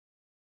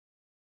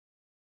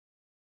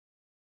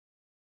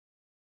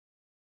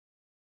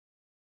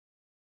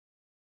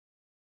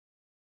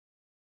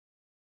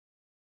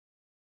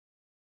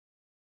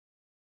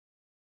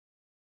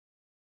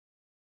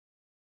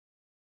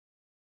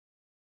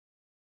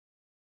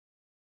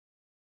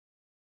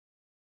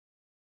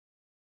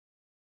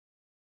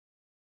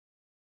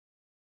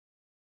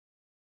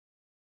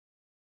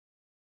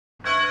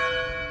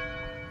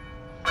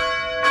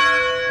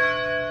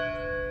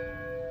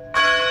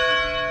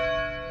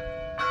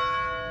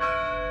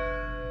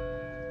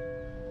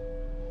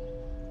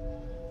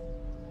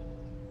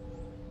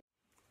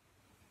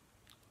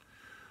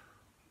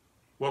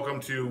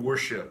Welcome to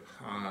worship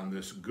on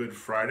this Good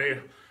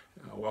Friday.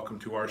 Welcome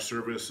to our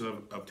service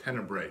of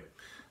Tenebrae.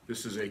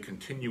 This is a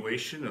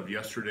continuation of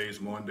yesterday's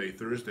Maundy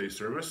Thursday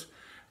service,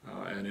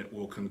 and it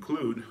will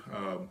conclude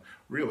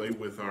really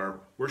with our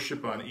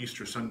worship on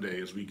Easter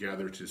Sunday as we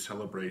gather to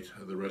celebrate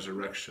the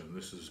resurrection.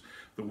 This is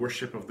the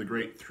worship of the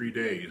great 3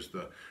 days,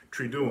 the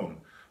Triduum,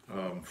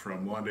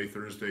 from Maundy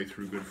Thursday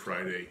through Good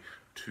Friday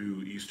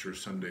to Easter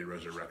Sunday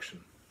resurrection.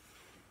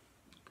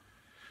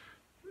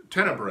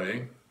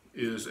 Tenebrae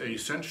is a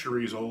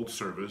centuries-old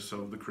service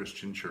of the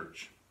Christian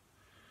Church.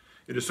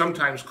 It is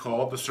sometimes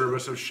called the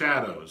service of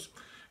shadows,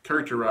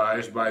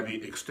 characterized by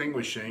the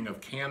extinguishing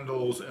of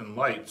candles and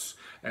lights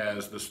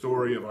as the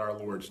story of our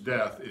Lord's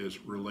death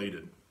is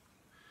related.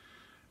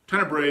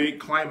 Tenebrae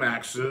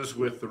climaxes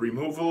with the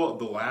removal of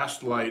the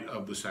last light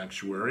of the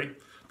sanctuary,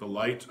 the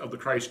light of the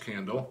Christ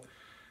candle,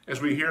 as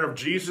we hear of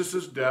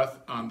Jesus' death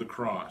on the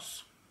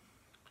cross.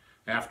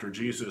 After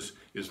Jesus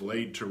is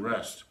laid to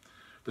rest,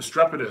 the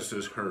strepitus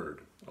is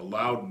heard, a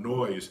loud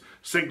noise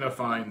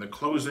signifying the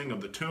closing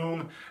of the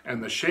tomb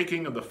and the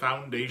shaking of the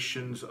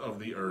foundations of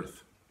the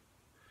earth.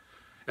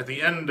 At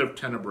the end of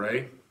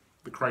Tenebrae,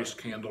 the Christ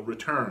candle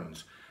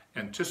returns,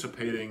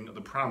 anticipating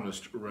the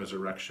promised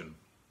resurrection.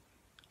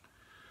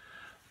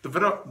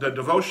 The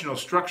devotional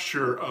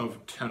structure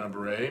of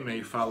Tenebrae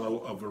may follow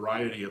a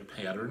variety of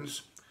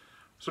patterns.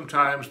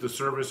 Sometimes the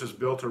service is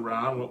built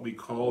around what we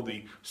call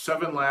the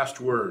 7 last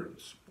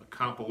words, a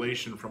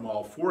compilation from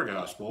all 4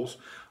 Gospels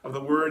of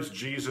the words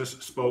Jesus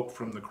spoke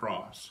from the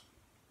cross.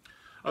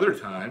 Other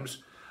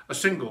times, a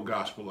single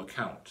Gospel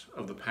account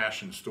of the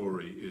Passion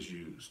story is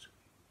used.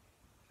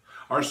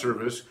 Our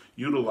service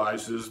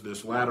utilizes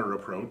this latter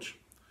approach,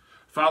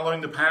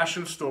 following the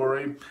Passion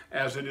story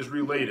as it is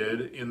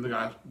related in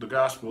the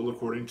Gospel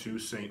according to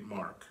St.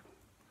 Mark.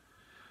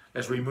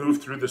 As we move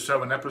through the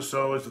 7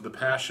 episodes of the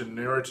Passion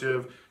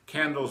narrative,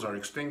 candles are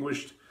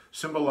extinguished,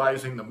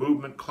 symbolizing the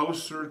movement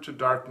closer to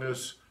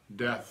darkness,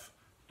 death,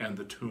 and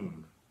the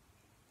tomb.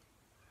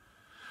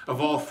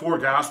 Of all 4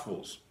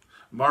 Gospels,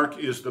 Mark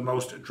is the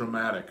most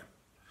dramatic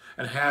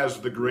and has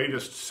the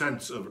greatest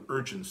sense of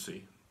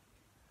urgency.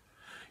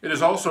 It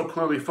is also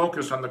clearly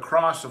focused on the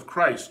cross of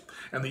Christ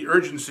and the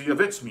urgency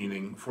of its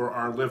meaning for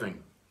our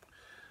living.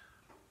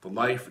 The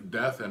life,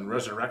 death, and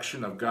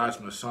resurrection of God's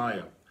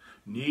Messiah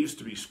needs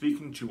to be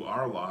speaking to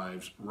our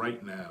lives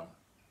right now.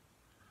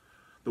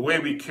 The way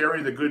we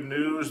carry the good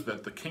news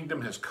that the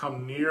kingdom has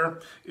come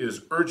near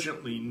is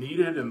urgently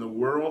needed in the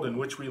world in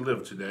which we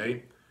live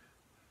today,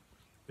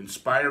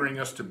 inspiring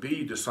us to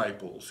be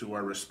disciples who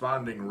are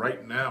responding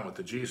right now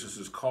to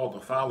Jesus' call to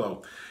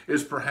follow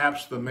is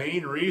perhaps the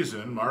main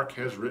reason Mark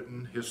has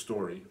written his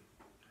story.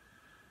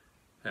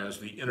 As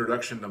the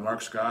introduction to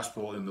Mark's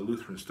Gospel in the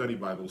Lutheran Study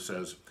Bible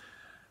says,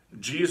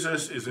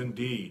 Jesus is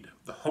indeed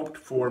the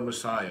hoped-for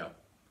Messiah,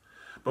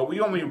 but we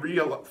only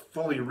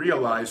fully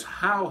realize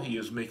how he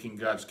is making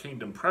God's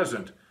kingdom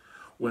present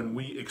when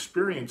we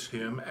experience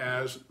him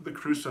as the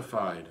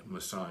crucified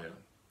Messiah.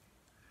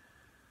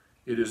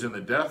 It is in the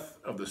death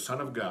of the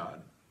Son of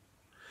God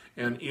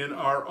and in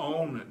our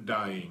own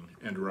dying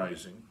and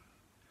rising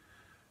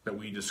that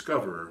we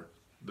discover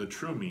the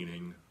true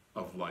meaning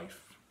of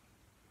life.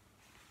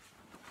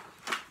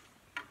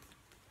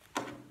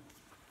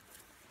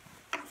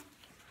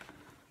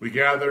 We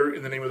gather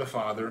in the name of the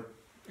Father,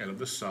 and of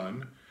the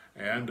Son,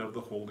 and of the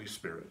Holy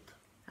Spirit.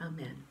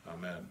 Amen.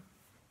 Amen.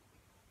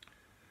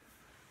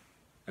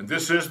 And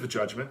this is the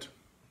judgment,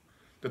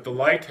 that the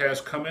light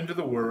has come into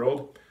the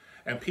world,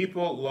 and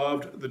people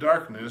loved the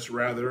darkness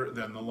rather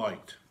than the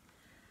light.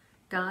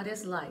 God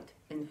is light,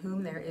 in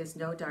whom there is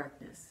no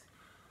darkness.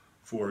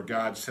 For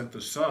God sent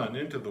the Son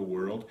into the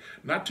world,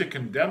 not to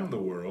condemn the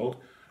world,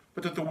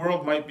 but that the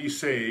world might be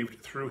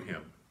saved through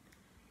him.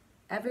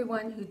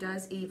 Everyone who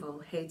does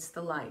evil hates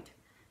the light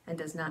and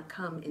does not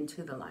come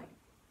into the light.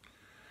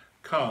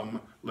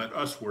 Come, let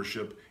us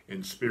worship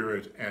in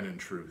spirit and in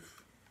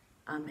truth.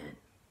 Amen.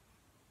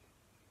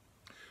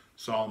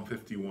 Psalm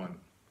 51.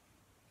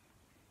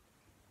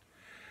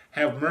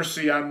 Have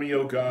mercy on me,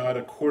 O God,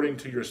 according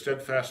to your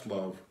steadfast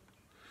love.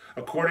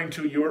 According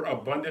to your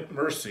abundant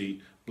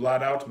mercy,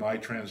 blot out my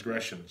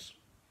transgressions.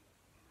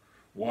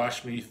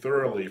 Wash me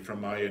thoroughly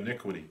from my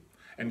iniquity,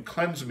 and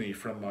cleanse me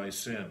from my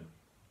sin.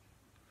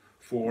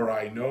 For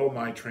I know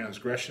my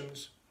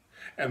transgressions,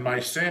 and my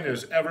sin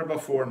is ever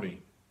before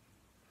me.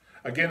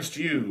 Against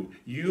you,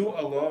 you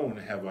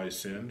alone have I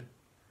sinned,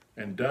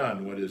 and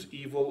done what is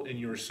evil in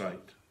your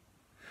sight,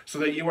 so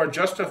that you are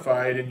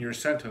justified in your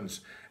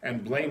sentence,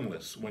 and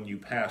blameless when you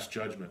pass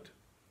judgment.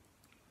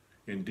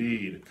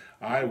 Indeed,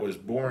 I was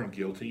born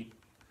guilty,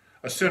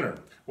 a sinner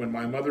when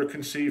my mother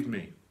conceived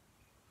me.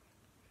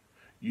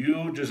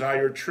 You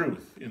desire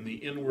truth in the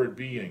inward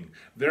being.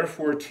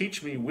 Therefore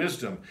teach me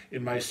wisdom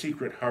in my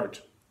secret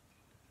heart.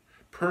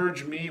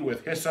 Purge me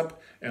with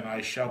hyssop, and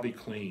I shall be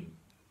clean.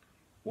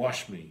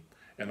 Wash me,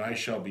 and I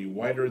shall be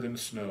whiter than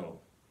snow.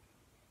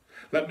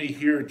 Let me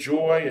hear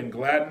joy and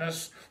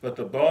gladness. Let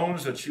the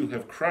bones that you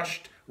have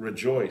crushed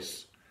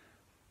rejoice.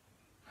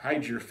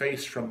 Hide your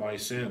face from my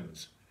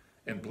sins,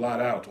 and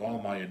blot out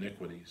all my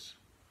iniquities.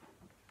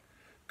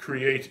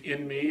 Create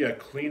in me a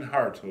clean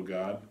heart, O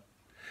God,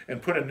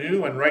 and put a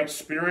new and right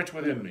spirit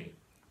within me.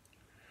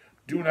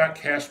 Do not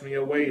cast me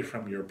away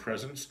from your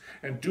presence,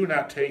 and do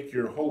not take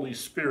your Holy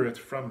Spirit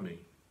from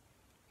me.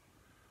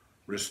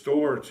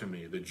 Restore to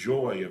me the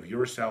joy of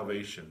your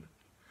salvation,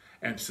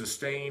 and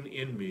sustain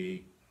in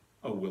me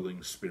a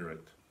willing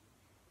spirit.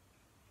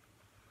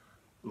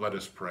 Let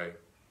us pray.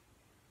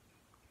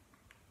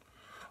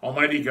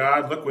 Almighty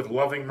God, look with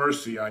loving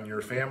mercy on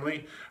your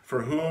family,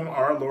 for whom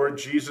our Lord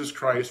Jesus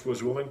Christ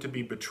was willing to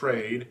be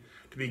betrayed,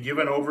 to be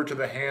given over to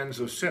the hands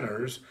of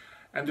sinners,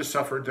 and to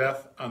suffer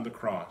death on the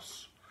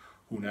cross,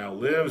 who now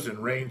lives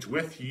and reigns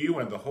with you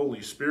and the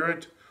Holy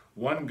Spirit,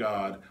 one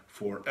God,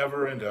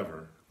 forever and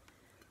ever.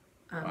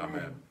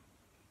 Amen.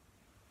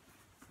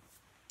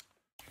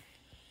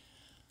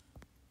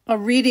 A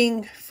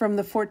reading from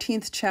the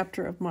 14th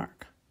chapter of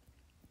Mark.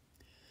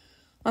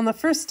 On the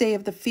first day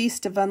of the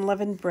Feast of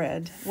Unleavened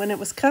Bread, when it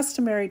was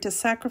customary to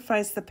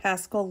sacrifice the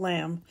Paschal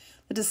lamb,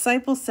 the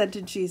disciples said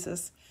to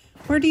Jesus,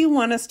 "Where do you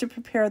want us to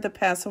prepare the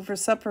Passover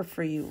supper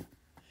for you?"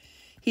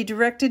 He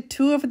directed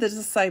 2 of the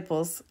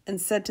disciples and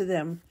said to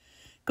them,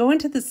 "Go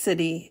into the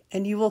city,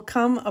 and you will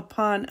come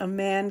upon a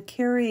man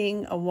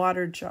carrying a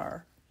water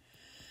jar.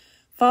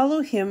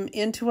 Follow him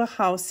into a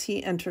house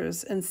he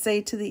enters and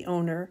say to the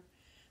owner,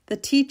 'The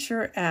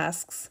teacher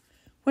asks,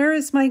 where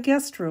is my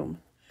guest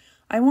room?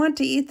 I want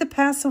to eat the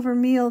Passover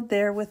meal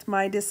there with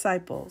my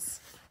disciples.'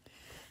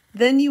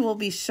 Then you will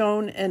be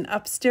shown an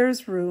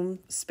upstairs room,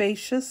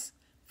 spacious,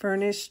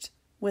 furnished,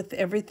 with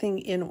everything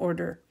in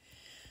order.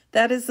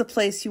 That is the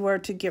place you are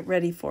to get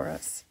ready for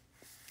us."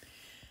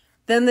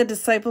 Then the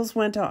disciples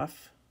went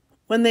off.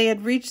 When they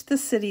had reached the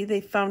city,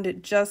 they found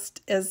it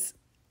just as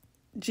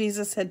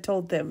Jesus had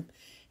told them,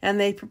 and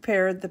they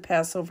prepared the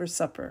Passover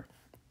supper.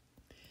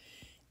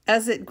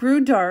 As it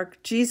grew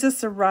dark,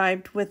 Jesus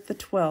arrived with the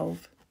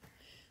 12.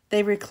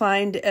 They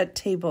reclined at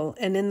table,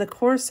 and in the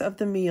course of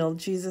the meal,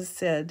 Jesus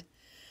said,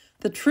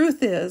 "The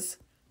truth is,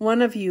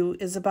 one of you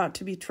is about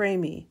to betray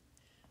me,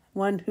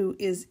 one who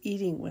is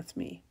eating with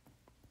me."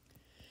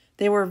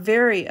 They were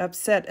very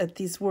upset at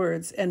these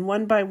words, and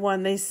one by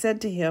one they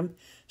said to him,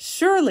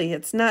 "Surely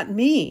it's not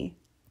me."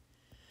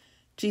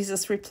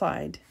 Jesus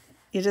replied,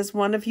 "It is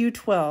one of you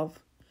 12,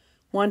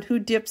 one who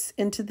dips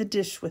into the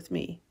dish with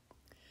me.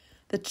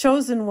 The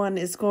chosen one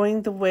is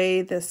going the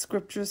way the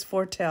scriptures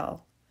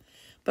foretell.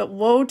 But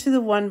woe to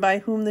the one by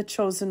whom the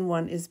chosen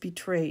one is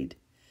betrayed.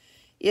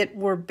 It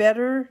were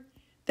better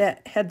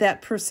that had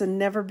that person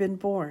never been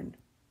born."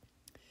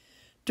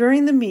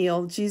 During the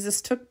meal,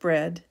 Jesus took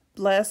bread,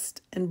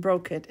 blessed and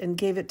broke it, and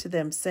gave it to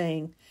them,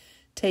 saying,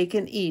 "Take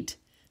and eat.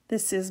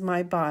 This is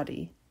my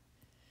body."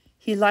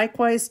 He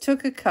likewise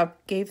took a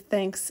cup, gave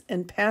thanks,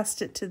 and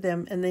passed it to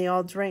them, and they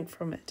all drank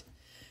from it.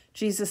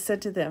 Jesus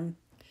said to them,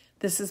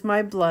 "This is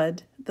my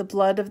blood, the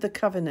blood of the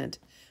covenant,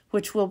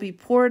 which will be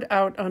poured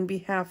out on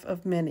behalf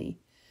of many.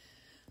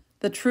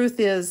 The truth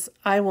is,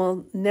 I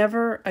will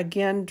never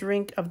again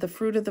drink of the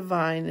fruit of the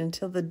vine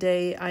until the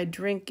day I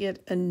drink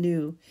it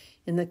anew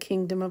in the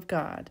kingdom of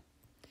God."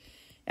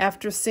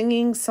 After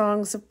singing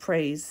songs of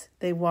praise,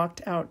 they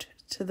walked out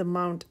to the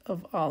Mount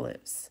of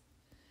Olives.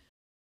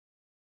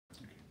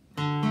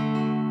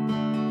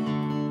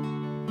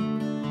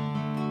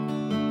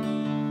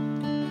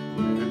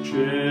 Where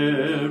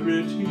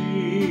charity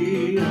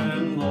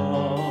and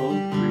love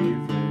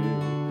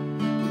prevail,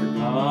 where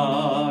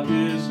God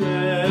is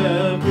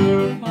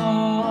ever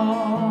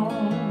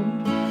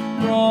found,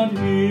 brought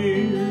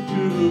here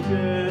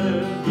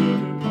together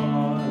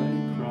by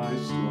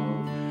Christ's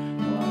love,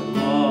 by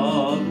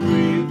love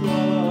we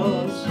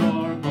thus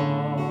are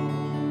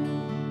bound.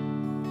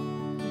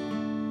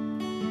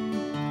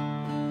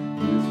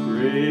 With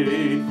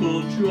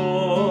grateful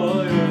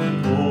joy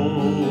and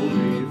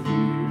holy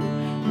fear,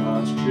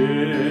 God's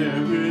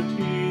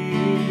charity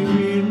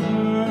we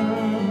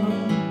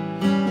learn.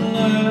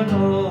 Let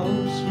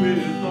us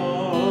with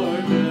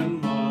heart and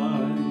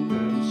mind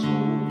and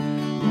soul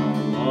now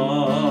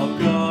love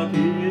God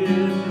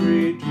in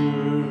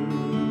return.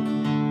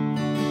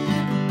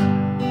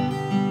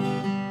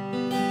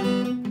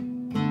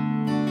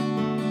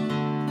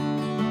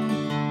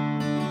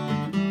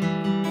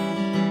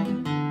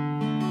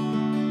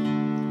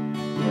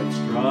 Let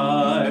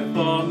strife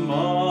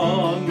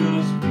among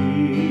us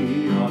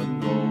be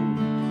unknown,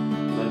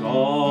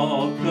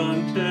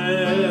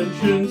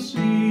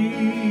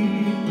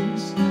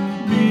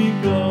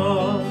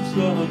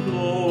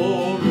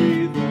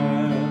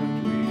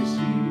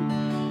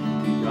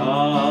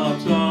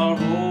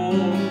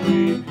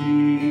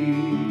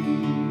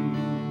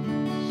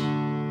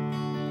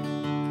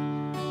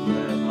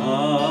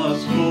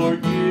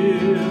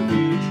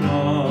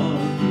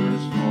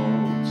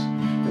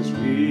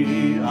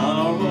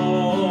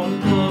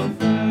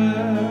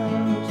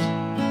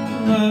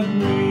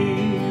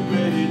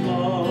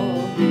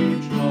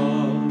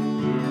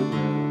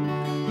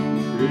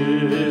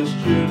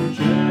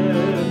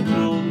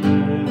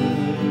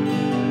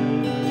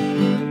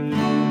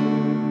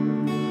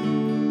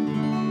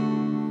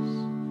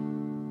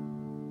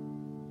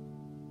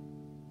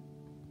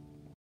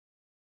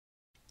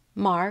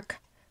 Mark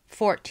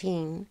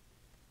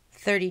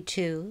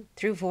 14:32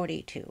 through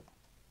 42.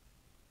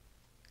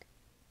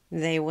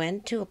 They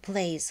went to a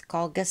place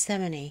called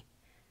Gethsemane,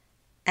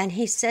 and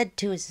he said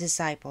to his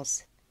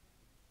disciples,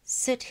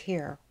 "Sit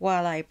here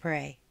while I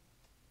pray."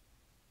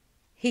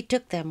 He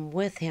took them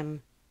with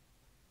him,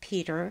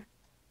 Peter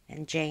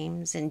and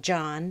James and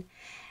John,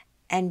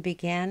 and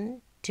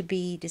began to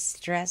be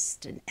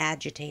distressed and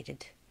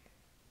agitated.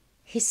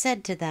 He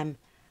said to them,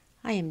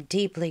 "I am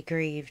deeply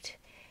grieved,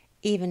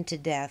 even to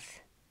death.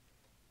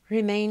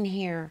 Remain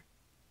here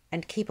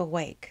and keep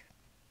awake."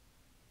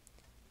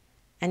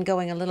 And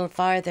going a little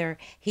farther,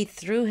 he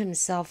threw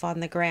himself on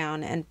the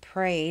ground and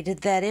prayed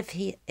that if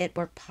it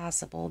were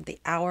possible, the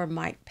hour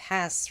might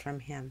pass from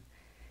him.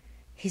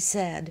 He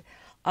said,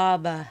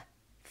 "Abba,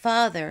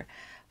 Father,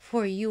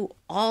 for you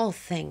all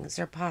things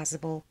are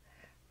possible.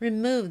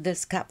 Remove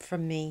this cup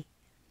from me.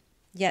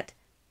 Yet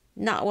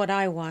not what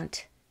I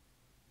want,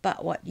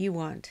 but what you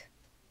want."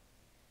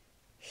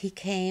 He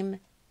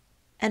came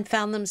and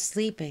found them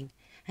sleeping,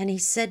 and he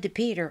said to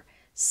Peter,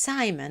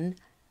 "Simon,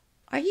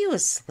 are you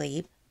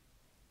asleep?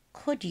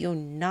 Could you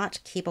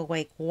not keep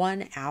awake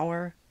 1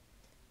 hour?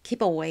 Keep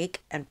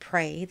awake and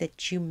pray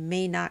that you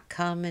may not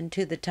come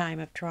into the time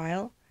of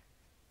trial.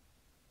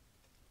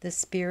 The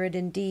spirit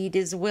indeed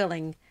is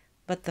willing,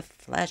 but the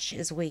flesh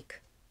is weak."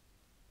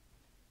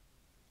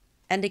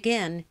 And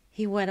again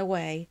he went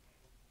away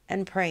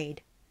and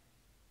prayed,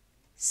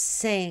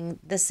 saying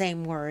the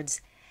same words.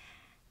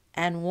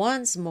 And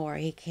once more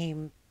he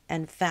came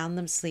and found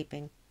them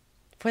sleeping,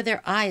 for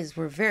their eyes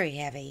were very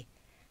heavy,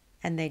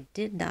 and they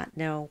did not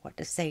know what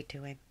to say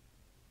to him.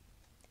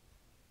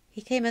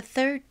 He came a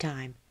third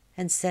time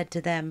and said to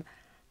them,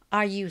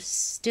 "Are you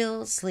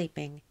still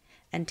sleeping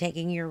and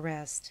taking your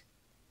rest?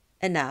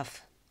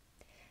 Enough.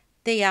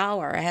 The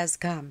hour has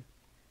come.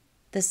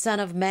 The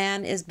Son of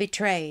Man is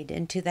betrayed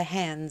into the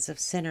hands of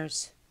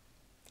sinners.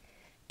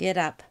 Get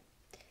up.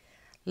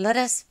 Let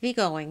us be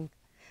going.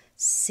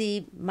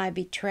 See, my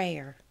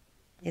betrayer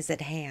is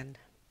at hand."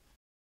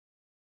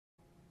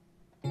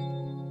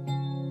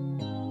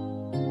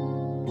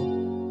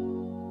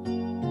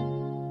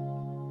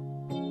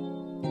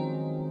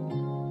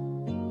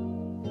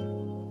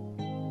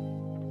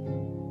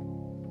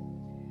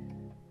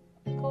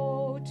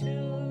 Go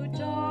to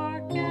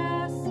dark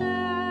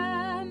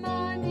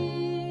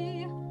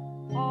Gethsemane,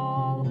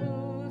 all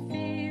who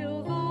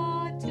feel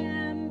the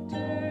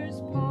tempter's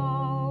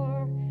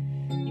power.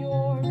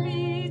 Your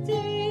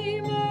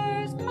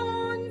Redeemer's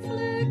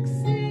conflict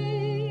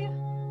see.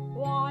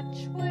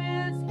 Watch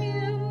with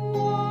him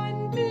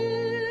one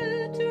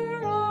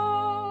bitter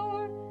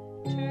hour.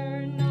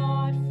 Turn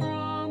not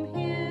from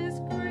his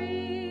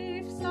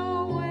griefs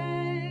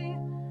away.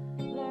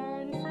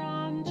 Learn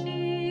from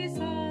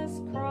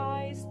Jesus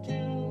Christ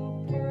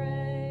to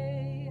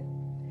pray.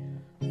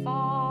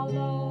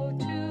 Follow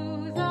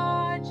to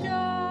the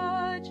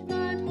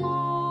judgment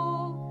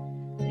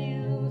hall.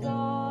 View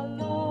the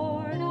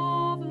Lord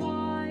of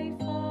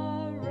life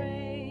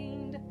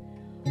arraigned.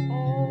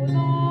 Oh,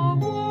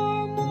 the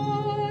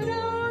wormwood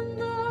and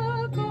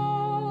the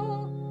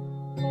gall.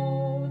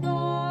 Oh,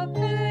 the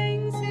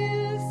pangs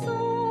his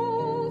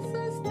soul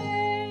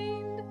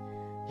sustained.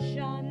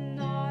 Shun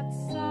not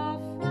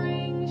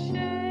suffering,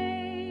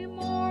 shame,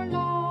 or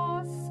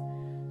loss.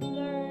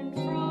 Learn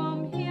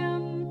from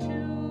him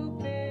to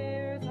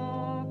bear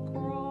the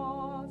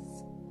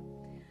cross.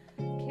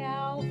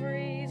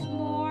 Calvary's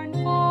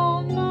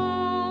mournful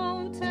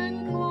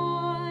mountain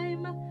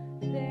climb,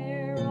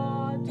 there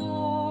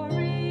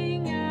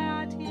adoring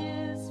at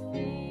his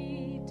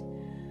feet.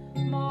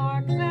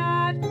 Mark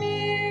that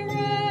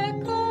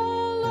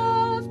miracle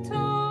of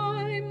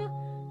time,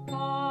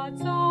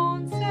 God's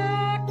own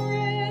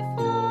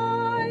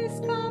sacrifice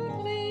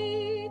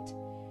complete.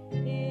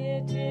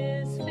 It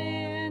is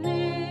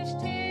finished,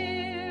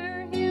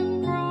 hear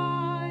him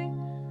cry.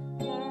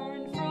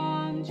 Learn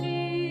from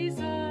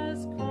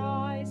Jesus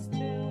Christ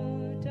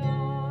to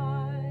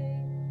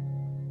die.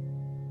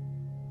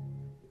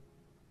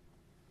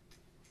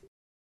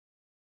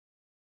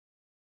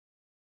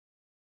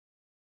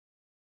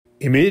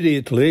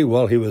 Immediately,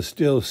 while he was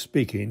still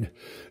speaking,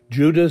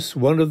 Judas,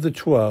 one of the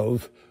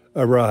 12,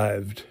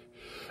 arrived.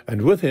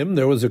 And with him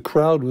there was a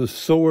crowd with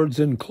swords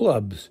and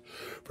clubs,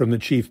 from the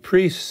chief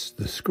priests,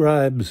 the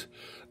scribes,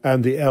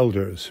 and the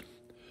elders.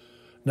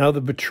 Now the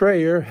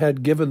betrayer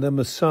had given them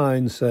a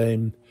sign,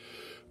 saying,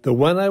 "The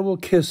one I will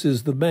kiss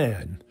is the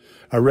man.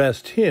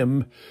 Arrest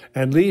him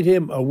and lead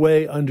him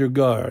away under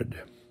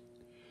guard."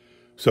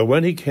 So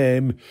when he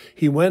came,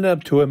 he went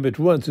up to him at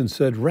once and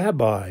said,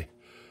 "Rabbi,"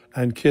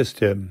 and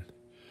kissed him.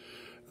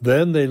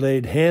 Then they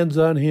laid hands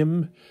on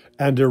him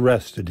and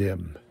arrested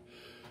him.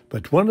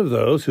 But one of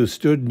those who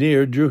stood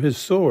near drew his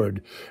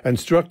sword and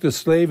struck the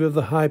slave of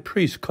the high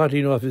priest,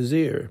 cutting off his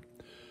ear.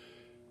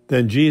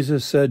 Then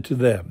Jesus said to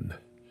them,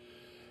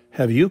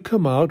 "Have you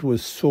come out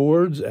with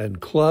swords and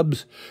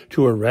clubs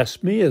to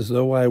arrest me as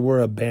though I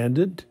were a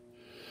bandit?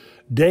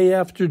 Day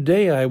after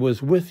day I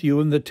was with you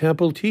in the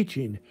temple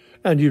teaching,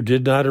 and you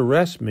did not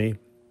arrest me.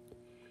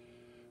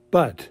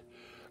 But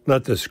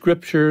Let the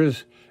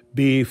scriptures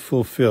be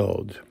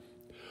fulfilled.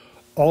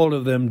 All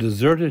of them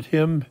deserted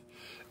him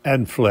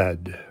and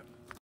fled.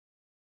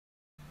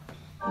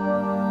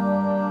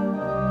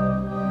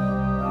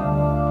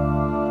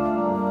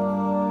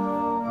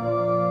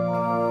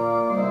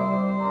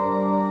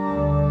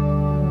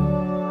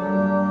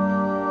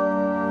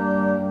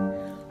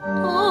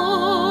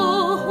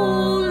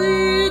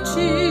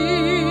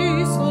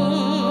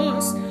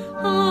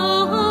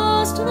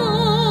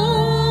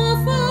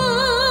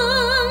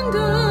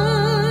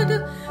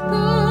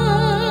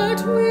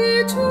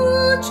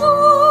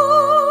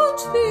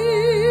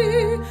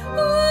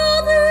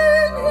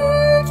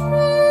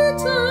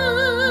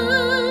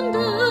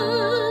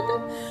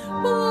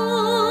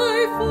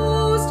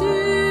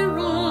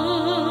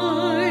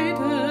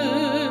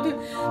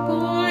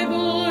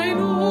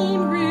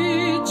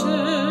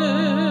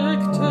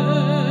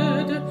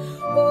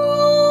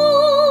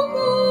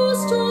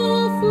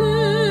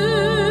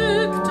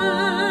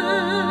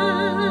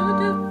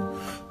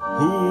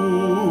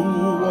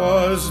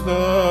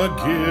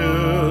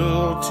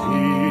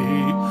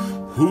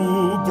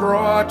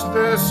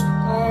 This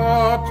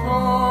upon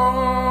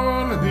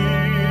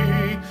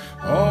thee,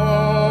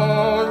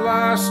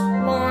 alas,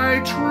 my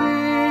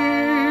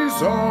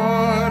treason,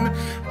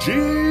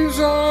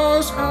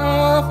 Jesus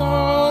hath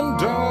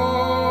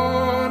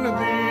undone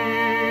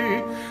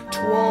thee.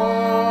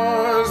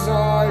 'Twas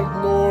I,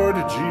 Lord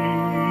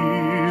Jesus,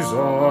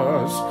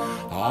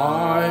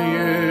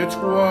 it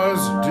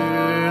was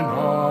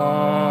denied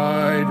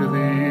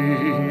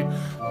thee.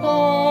 I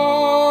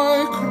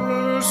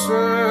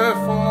crucified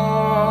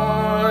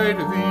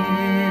thee.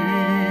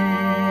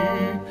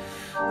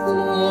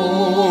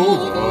 Oh,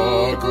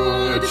 the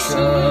good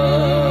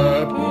shepherd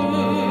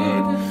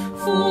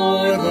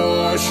for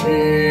the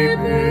sheep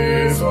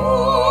is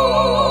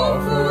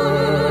offered.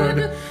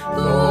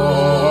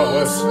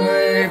 The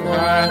slave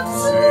hath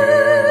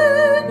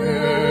sinned,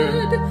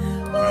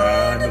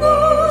 and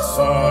the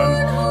Son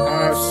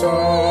hath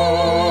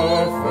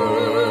suffered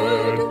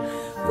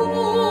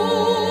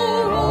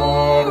for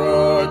our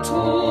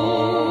atonement,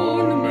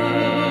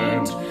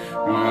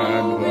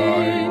 and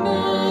thy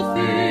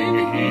nothing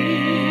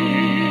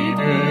heeded.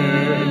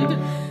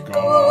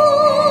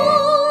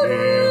 God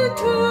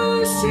interceded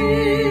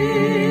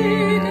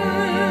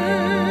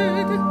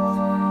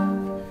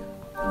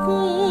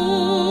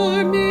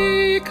for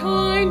me,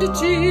 kind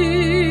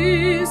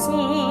Jesus,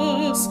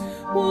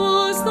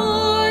 was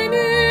thine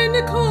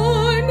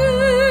incarnation,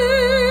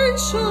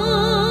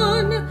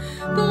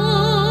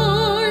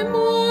 thy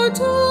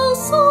mortal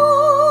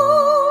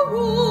sorrow,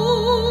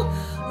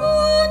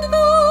 and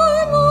thy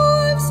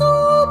life's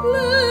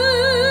oblation,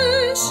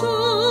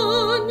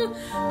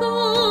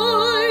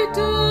 thy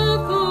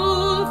death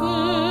of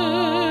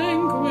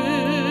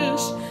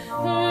anguish,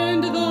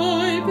 and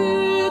thy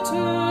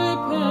bitter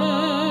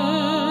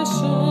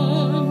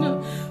passion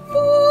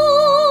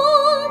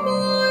for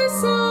my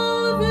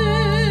salvation.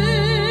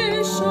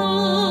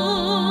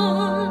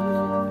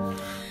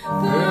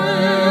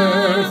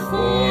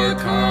 Therefore,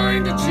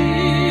 kind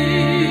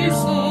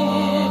Jesus,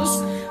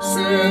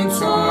 since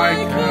I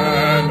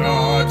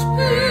cannot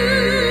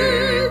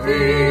pay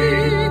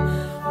thee,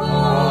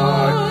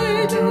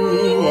 I do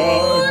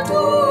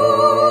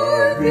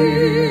adore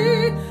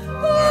thee,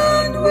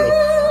 and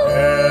will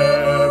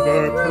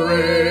ever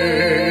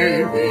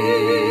pray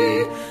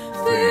thee.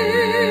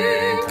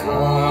 Think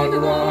on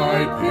thy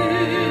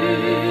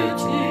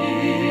pity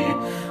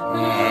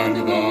and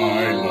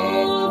thy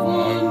love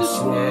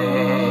unswerving,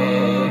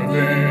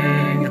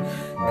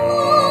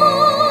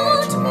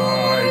 not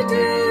my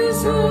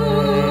deserving.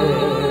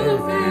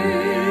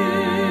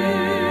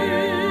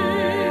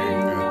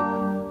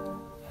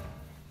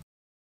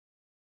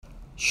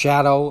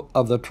 Shadow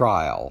of the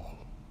trial.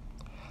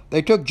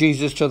 They took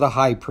Jesus to the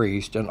high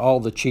priest and all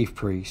the chief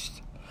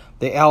priests.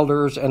 The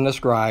elders and the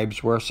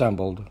scribes were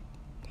assembled.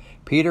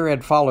 Peter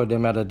had followed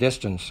him at a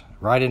distance,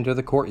 right into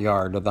the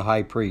courtyard of the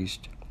high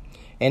priest,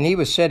 and he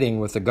was sitting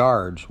with the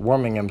guards,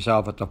 warming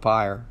himself at the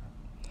fire.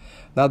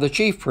 Now the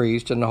chief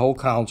priest and the whole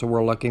council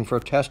were looking for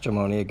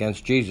testimony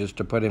against Jesus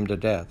to put him to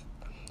death,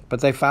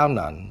 but they found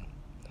none.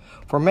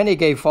 For many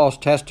gave false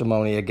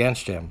testimony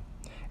against him,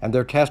 and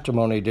their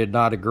testimony did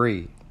not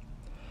agree.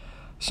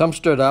 Some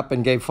stood up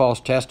and gave false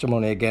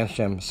testimony against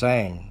him,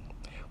 saying,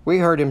 "We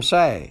heard him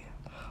say,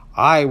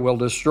 'I will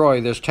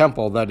destroy this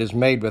temple that is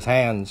made with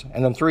hands,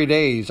 and in 3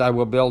 days I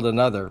will build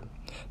another,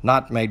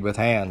 not made with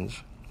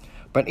hands.'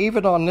 But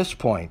even on this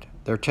point,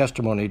 their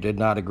testimony did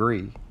not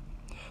agree.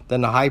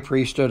 Then the high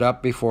priest stood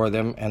up before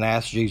them and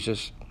asked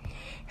Jesus,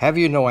 'Have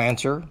you no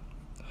answer?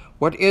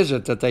 What is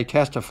it that they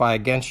testify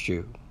against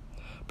you?'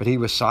 But he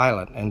was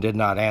silent and did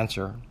not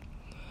answer.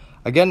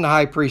 Again the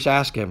high priest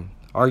asked him,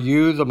 'Are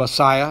you the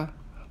Messiah,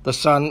 the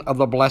Son of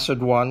the Blessed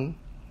One?'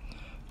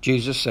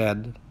 Jesus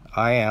said,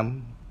 'I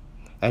am.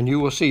 And you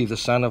will see the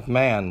Son of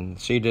Man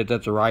seated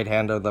at the right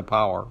hand of the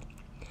power,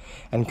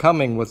 and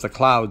coming with the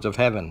clouds of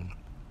heaven.'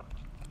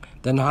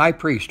 Then the high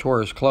priest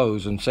tore his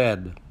clothes and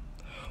said,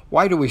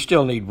 'Why do we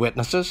still need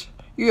witnesses?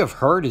 You have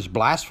heard his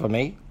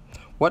blasphemy.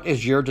 What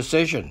is your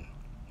decision?"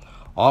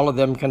 All of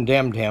them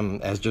condemned him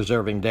as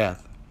deserving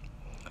death.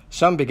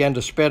 Some began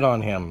to spit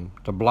on him,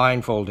 to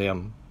blindfold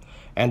him,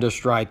 and to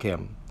strike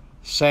him,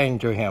 saying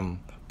to him,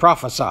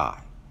 "Prophesy."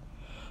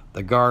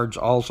 The guards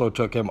also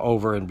took him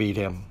over and beat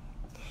him.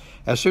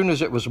 As soon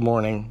as it was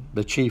morning,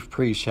 the chief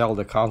priests held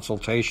a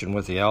consultation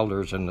with the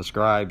elders and the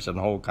scribes and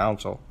the whole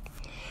council.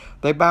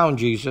 They bound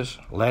Jesus,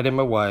 led him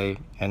away,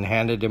 and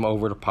handed him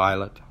over to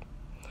Pilate.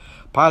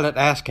 Pilate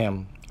asked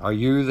him, "Are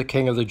you the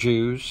king of the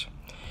Jews?"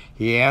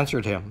 He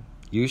answered him,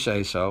 "You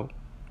say so."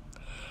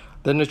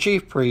 Then the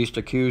chief priest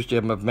accused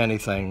him of many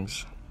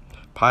things.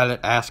 Pilate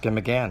asked him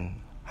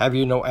again, "Have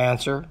you no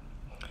answer?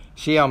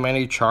 See how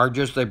many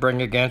charges they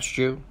bring against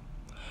you?"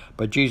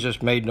 But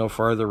Jesus made no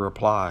further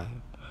reply,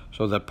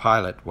 so that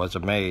Pilate was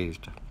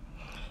amazed.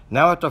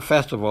 Now at the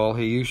festival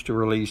he used to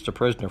release a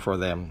prisoner for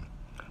them,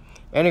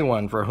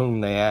 anyone for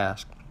whom they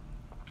asked.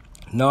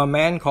 Now a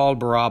man called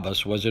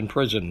Barabbas was in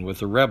prison with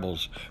the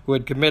rebels who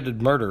had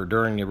committed murder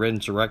during the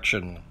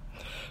insurrection.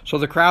 So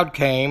the crowd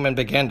came and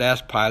began to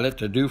ask Pilate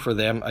to do for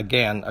them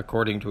again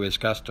according to his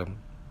custom.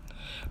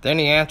 Then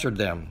he answered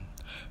them,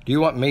 "Do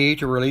you want me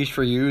to release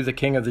for you the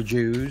king of the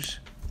Jews?"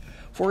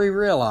 For he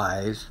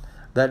realized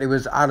that it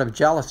was out of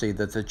jealousy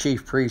that the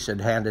chief priests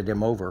had handed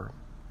him over.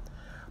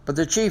 But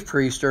the chief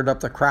priests stirred up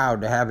the crowd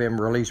to have him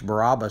release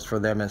Barabbas for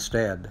them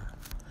instead.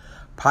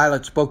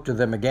 Pilate spoke to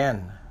them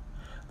again.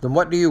 "Then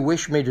what do you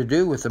wish me to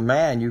do with the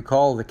man you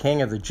call the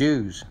king of the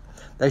Jews?"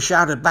 They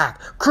shouted back,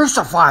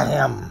 "Crucify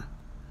him!"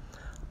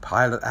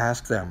 Pilate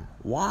asked them,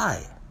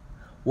 "Why?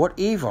 What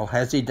evil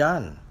has he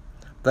done?"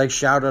 They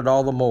shouted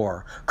all the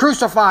more,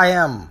 "Crucify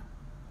him!"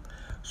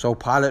 So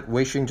Pilate,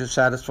 wishing to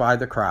satisfy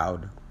the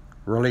crowd,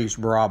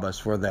 released Barabbas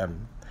for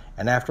them,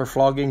 and after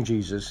flogging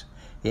Jesus,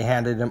 he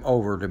handed him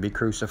over to be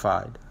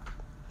crucified.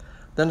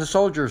 Then the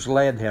soldiers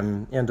led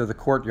him into the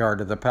courtyard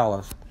of the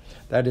palace,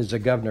 that is the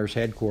governor's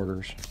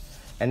headquarters,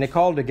 and they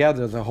called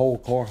together the whole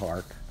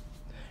cohort,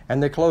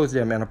 and they clothed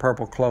him in a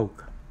purple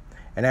cloak,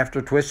 and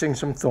after twisting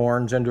some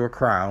thorns into a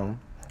crown,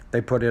 they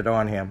put it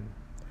on him.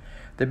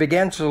 They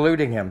began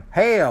saluting him,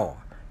 "Hail,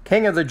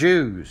 King of the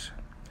Jews!"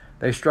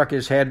 They struck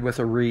his head with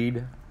a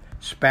reed,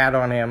 spat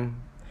on him,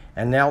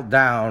 and knelt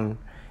down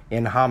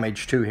in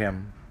homage to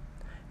him.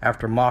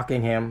 After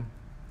mocking him,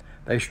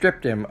 they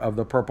stripped him of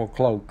the purple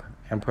cloak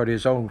and put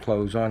his own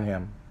clothes on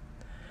him.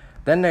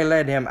 Then they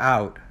led him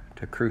out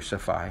to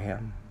crucify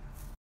him.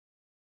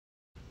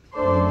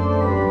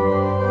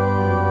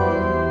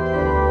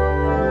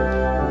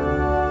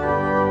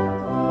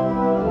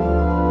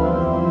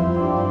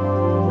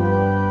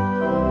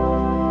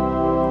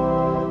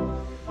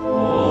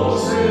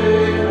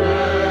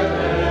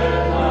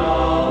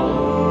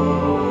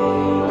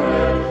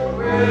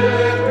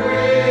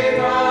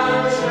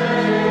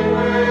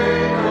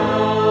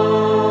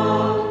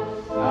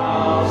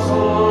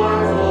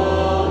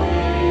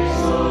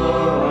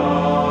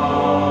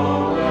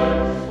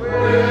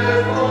 With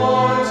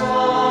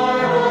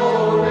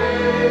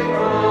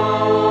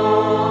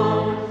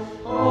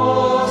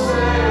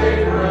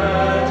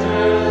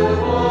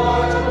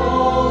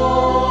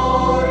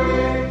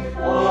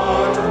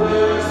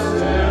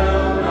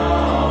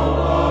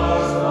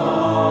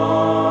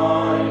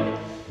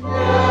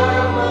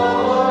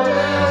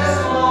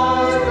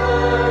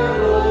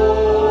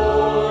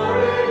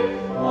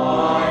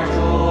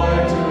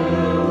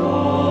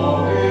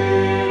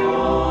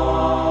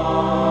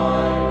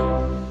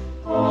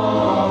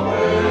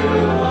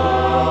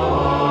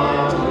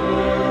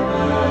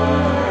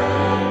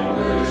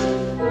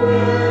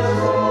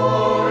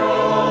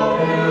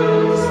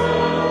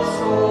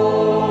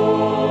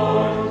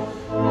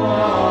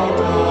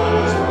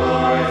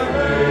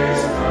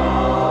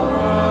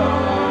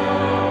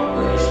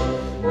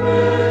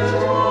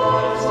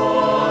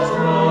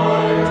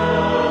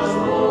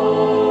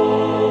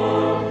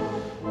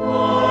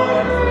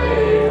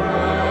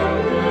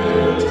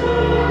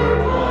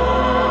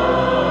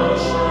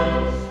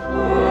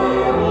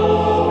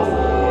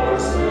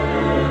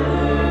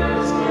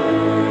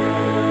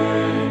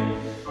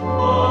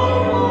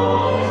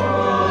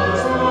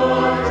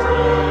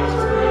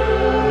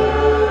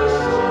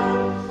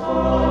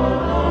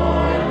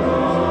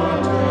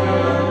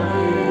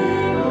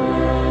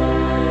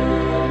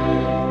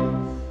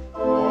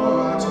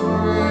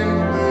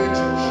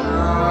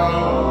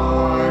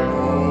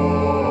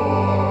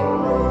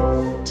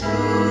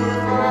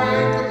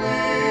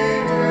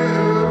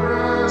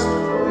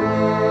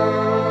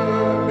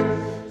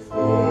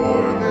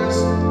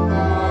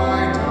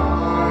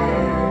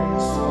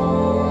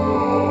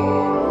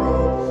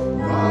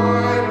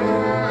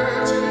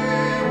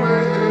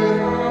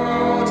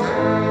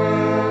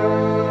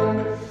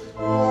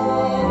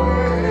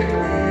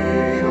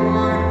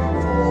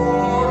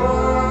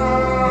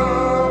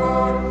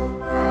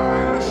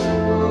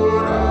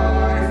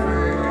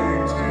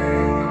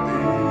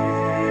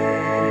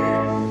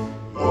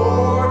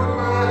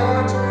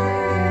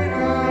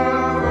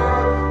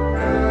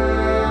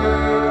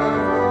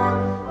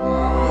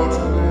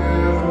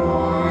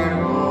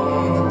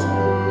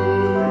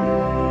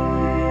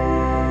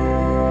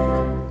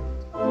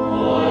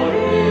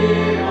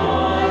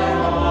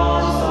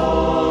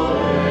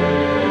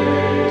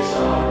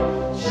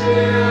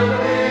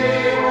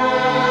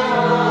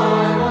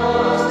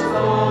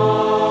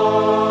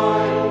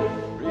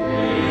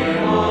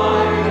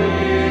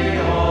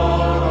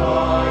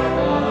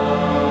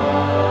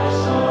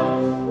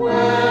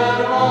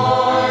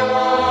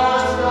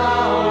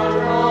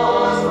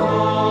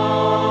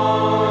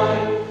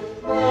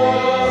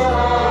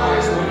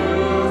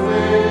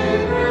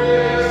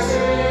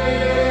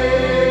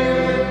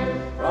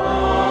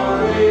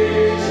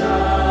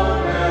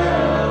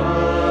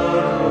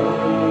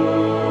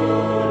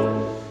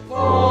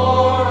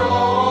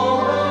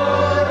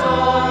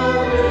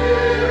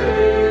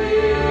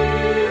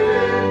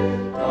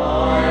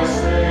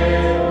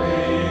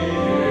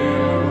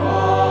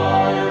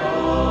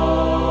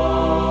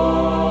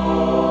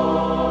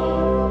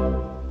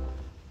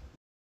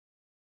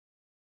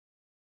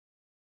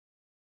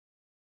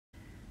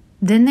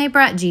Then they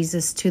brought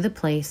Jesus to the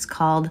place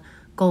called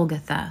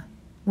Golgotha,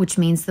 which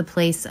means the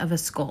place of a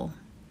skull.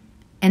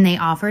 And they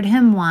offered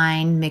him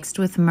wine mixed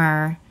with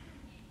myrrh,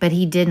 but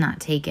he did not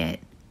take it.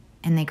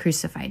 And they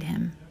crucified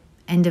him,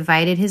 and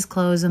divided his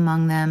clothes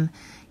among them,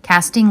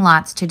 casting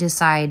lots to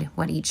decide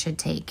what each should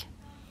take.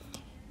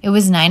 It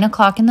was 9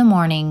 o'clock in the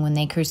morning when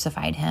they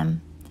crucified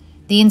him.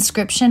 The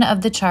inscription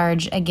of the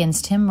charge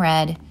against him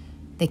read,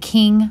 "The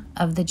King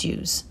of the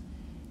Jews."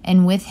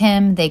 And with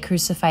him they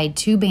crucified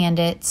 2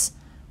 bandits,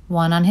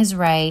 one on his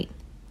right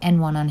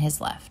and one on his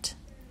left.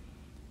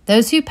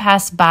 Those who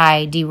passed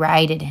by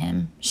derided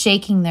him,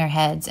 shaking their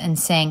heads and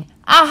saying,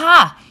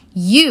 "Aha!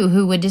 You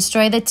who would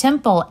destroy the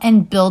temple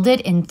and build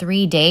it in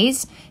 3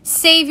 days,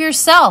 save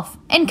yourself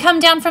and come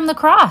down from the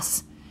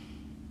cross."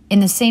 In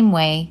the same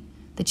way,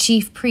 the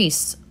chief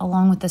priests,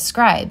 along with the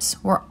scribes,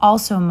 were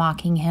also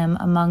mocking him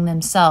among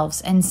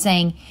themselves and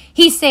saying,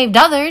 "He saved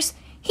others.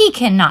 He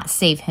cannot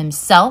save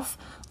himself.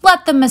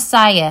 Let the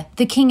Messiah,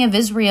 the King of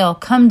Israel,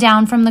 come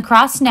down from the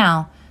cross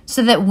now,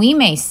 so that we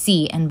may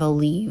see and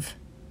believe."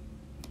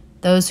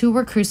 Those who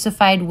were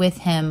crucified with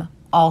him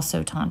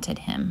also taunted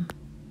him.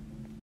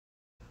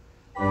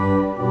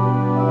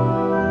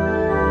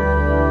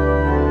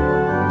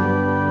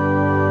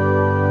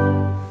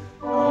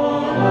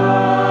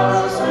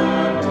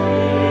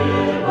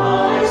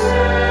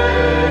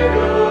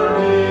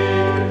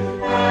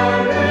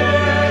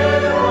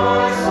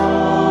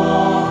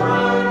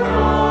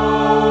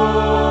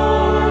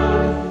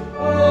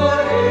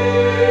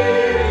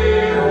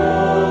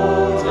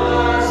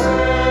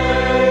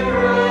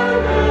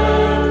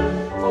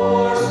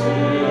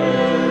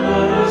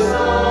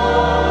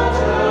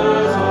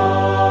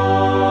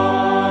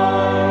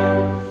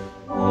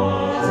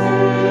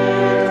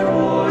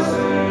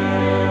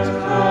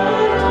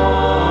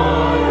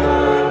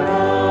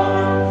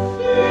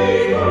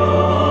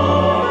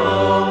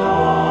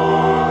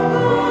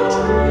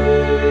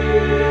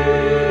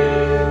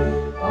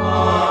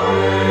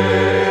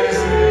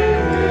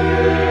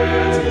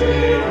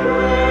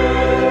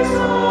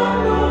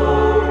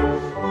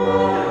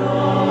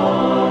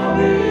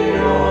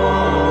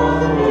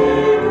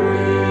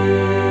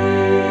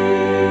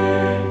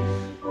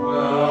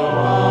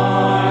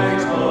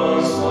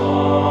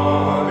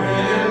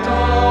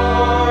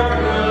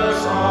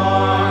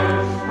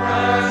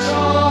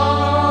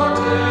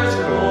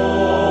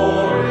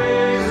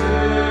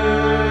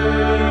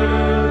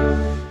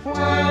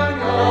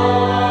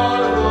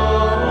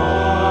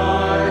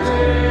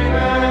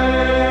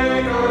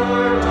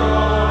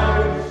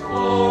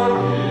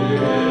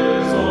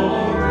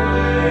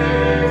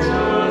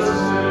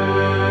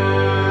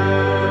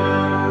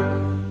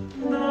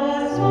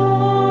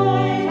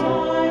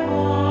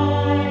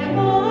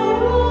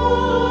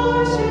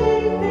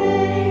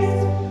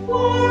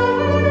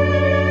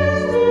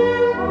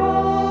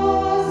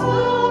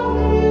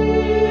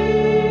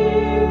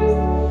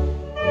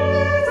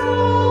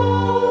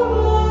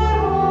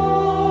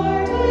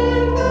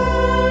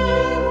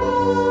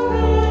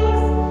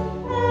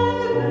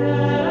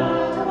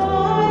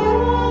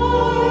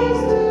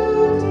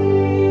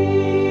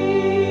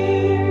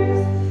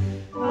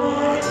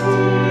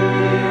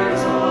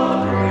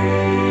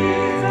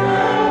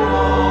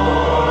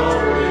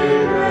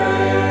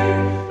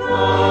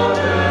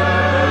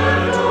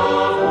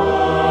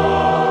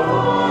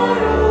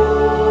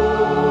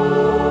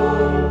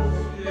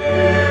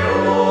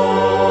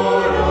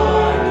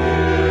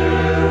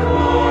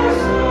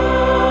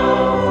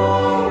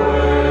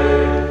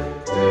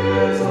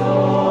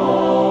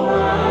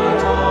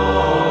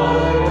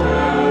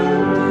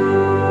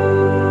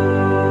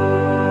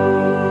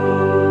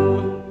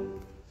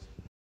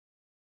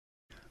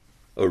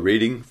 A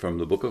reading from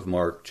the book of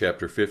Mark,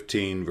 chapter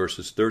 15,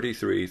 verses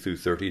 33 through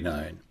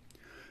 39.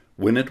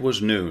 When it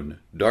was noon,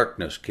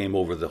 darkness came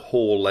over the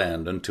whole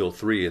land until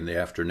 3 in the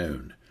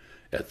afternoon.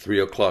 At 3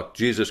 o'clock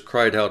Jesus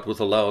cried out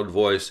with a loud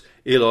voice,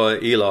 "Eloi,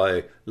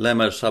 Eloi,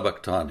 lema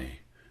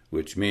sabachthani,"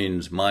 which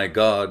means, my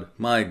God,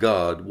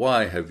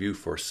 why have you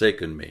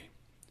forsaken me?"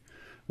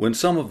 When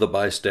some of the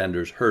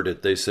bystanders heard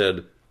it, they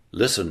said,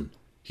 "Listen,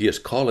 he is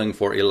calling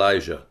for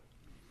Elijah."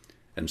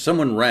 And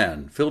someone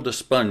ran, filled a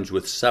sponge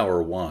with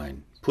sour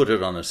wine, put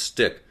it on a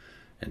stick,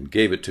 and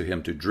gave it to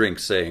him to drink,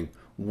 saying,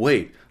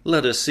 "Wait,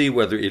 let us see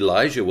whether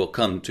Elijah will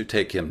come to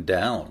take him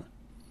down."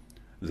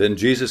 Then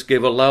Jesus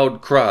gave a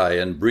loud cry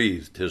and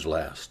breathed his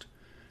last.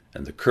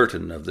 And the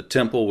curtain of the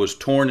temple was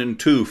torn in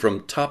 2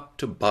 from top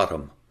to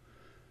bottom.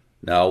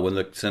 Now when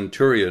the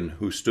centurion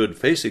who stood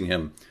facing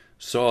him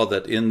saw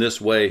that in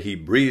this way he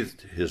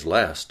breathed his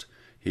last,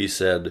 he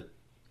said,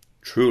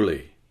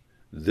 "Truly,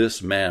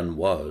 this man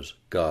was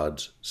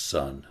God's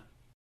Son."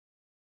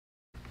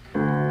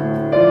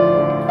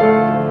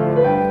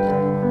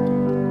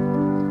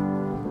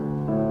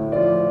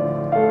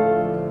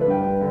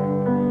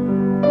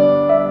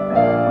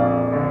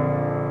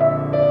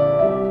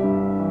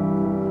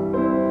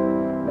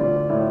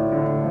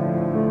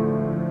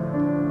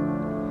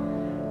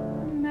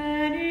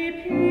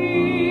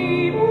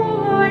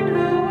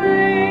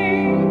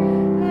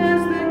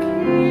 As the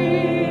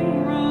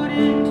king rode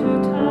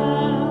into town.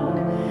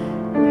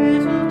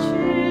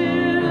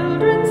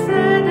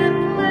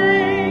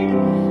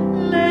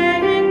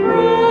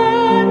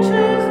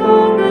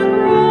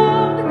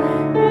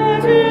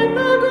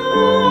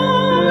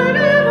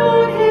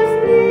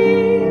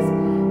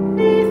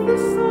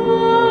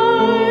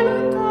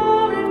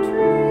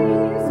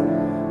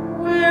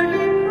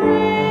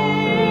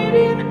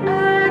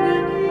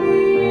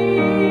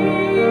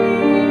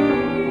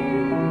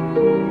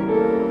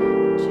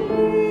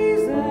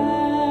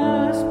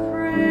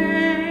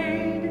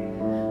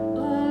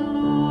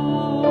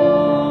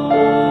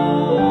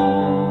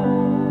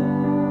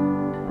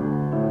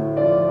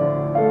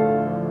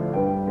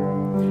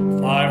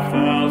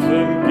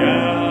 5,000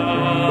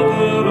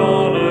 gathered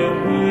on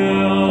a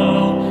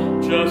hill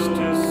just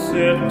to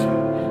sit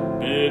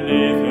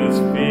beneath his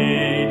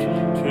feet,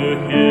 to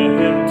hear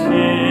him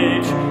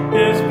teach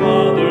his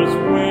Father's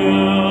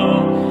will.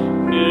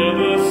 Near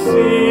the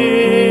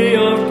Sea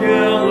of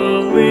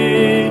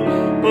Galilee,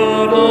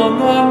 but on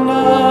the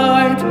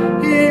night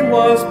he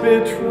was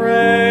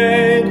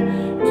betrayed,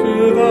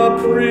 to the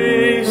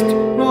priest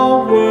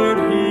no word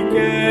he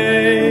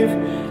gave,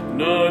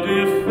 no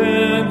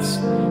defense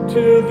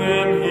to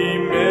them he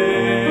made.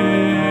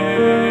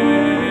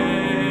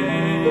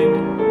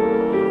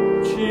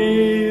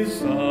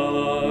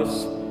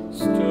 Jesus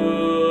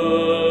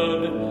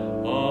stood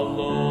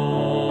alone.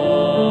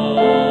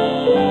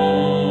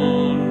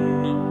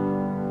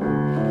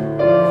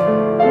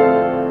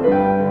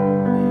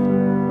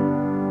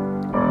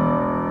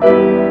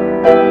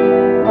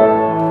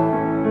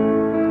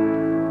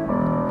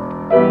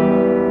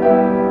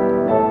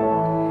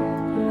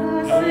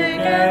 Sick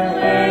and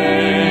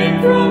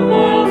lame from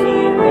miles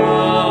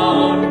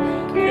around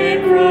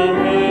came from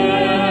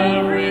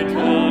every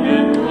town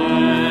and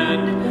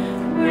land,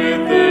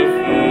 with their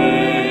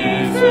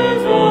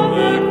faces on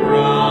the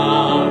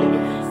ground,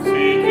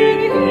 seeking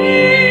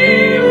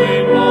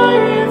healing by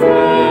his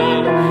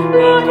hand.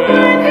 But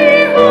when he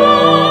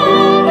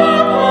hung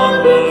upon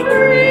the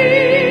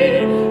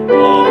tree,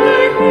 on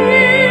the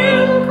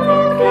hill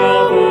called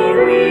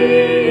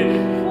Calvary,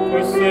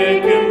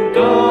 forsaken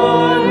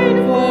died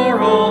for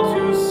all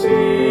to see.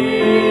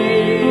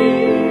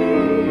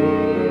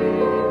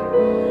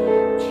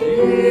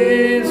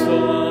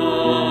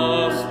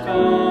 Jesus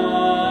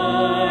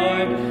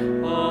died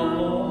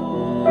alone.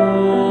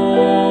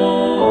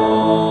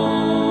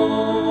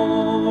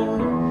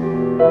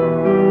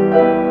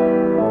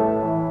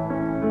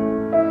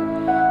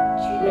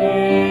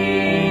 Jesus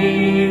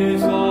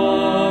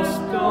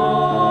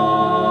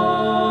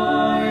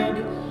died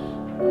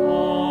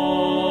alone.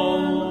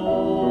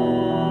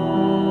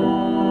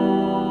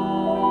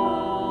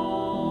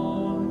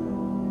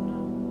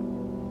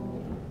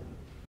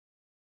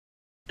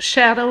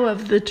 Shadow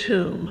of the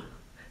tomb.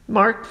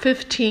 Mark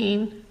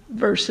 15,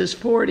 verses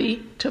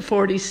 40 to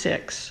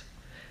 46.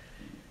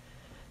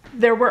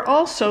 There were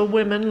also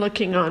women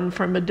looking on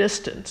from a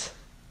distance.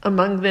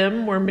 Among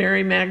them were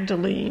Mary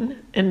Magdalene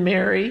and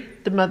Mary,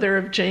 the mother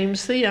of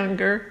James the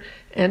Younger,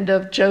 and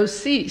of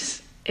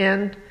Joses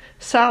and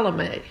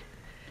Salome.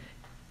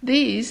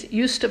 These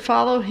used to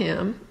follow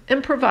him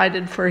and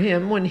provided for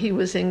him when he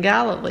was in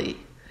Galilee.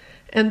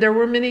 And there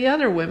were many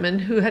other women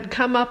who had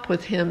come up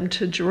with him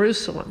to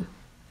Jerusalem.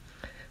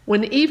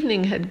 When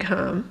evening had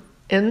come,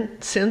 and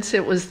since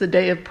it was the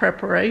day of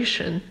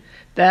preparation,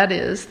 that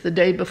is, the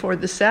day before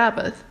the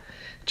Sabbath,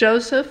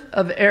 Joseph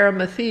of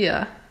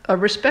Arimathea, a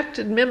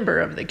respected member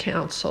of the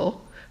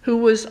council, who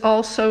was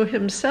also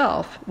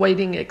himself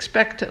waiting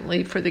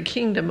expectantly for the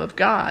kingdom of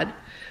God,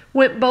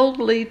 went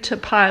boldly to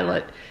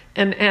Pilate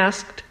and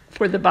asked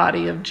for the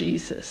body of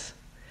Jesus.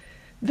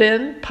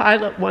 Then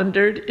Pilate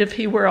wondered if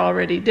he were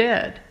already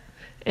dead,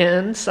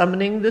 and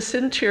summoning the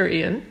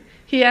centurion,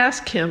 he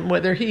asked him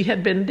whether he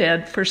had been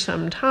dead for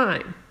some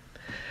time.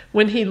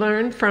 When he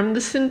learned from the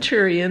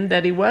centurion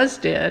that he was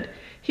dead,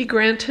 he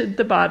granted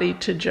the body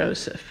to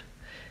Joseph.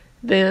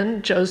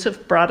 Then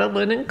Joseph brought a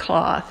linen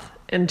cloth,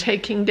 and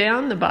taking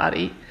down the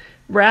body,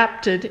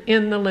 wrapped it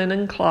in the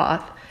linen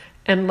cloth,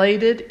 and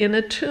laid it in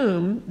a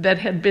tomb that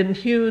had been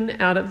hewn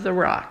out of the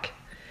rock.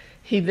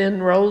 He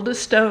then rolled a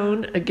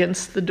stone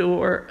against the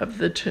door of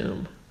the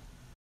tomb.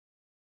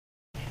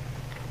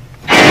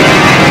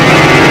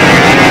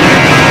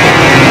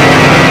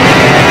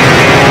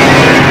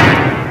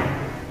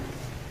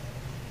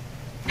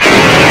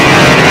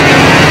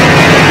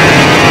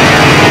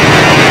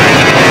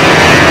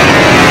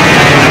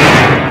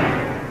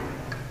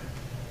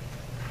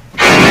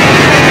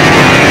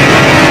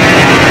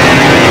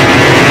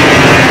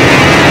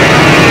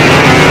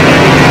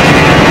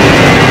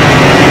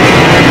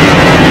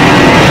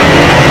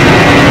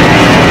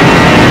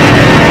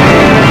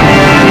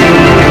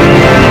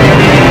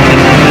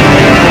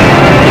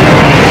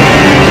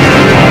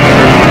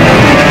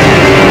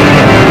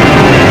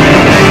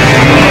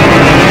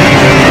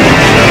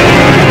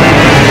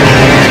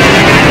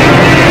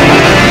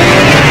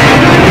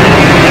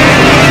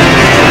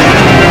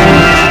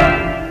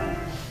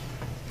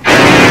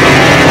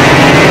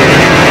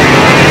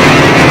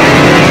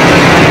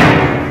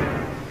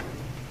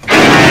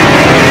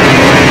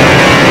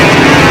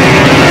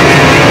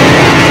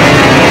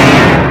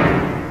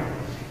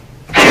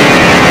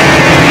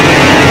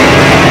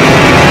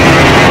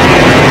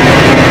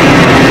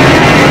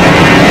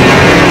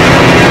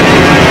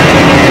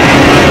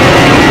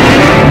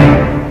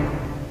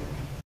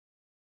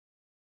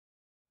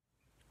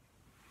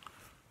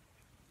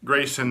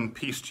 Grace and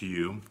peace to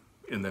you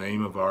in the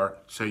name of our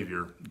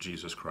Savior,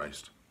 Jesus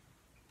Christ.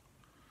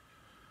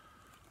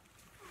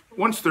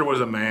 Once there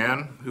was a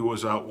man who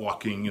was out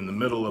walking in the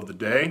middle of the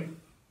day,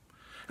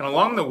 and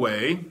along the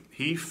way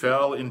he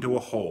fell into a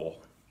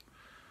hole.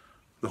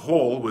 The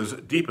hole was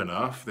deep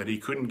enough that he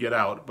couldn't get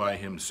out by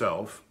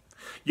himself,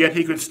 Yet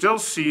he could still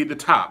see the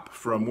top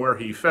from where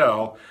he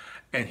fell,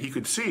 and he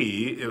could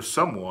see if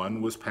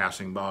someone was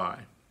passing by.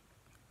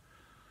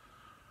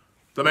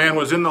 The man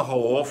was in the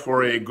hole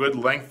for a good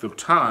length of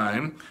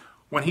time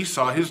when he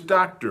saw his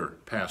doctor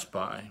pass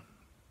by.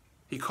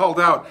 He called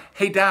out,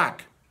 "Hey,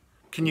 Doc,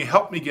 can you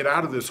help me get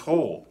out of this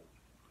hole?"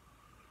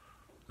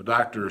 The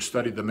doctor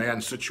studied the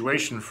man's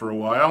situation for a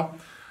while.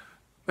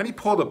 Then he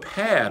pulled a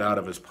pad out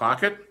of his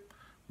pocket,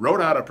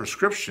 wrote out a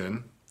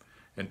prescription,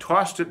 and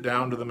tossed it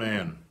down to the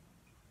man.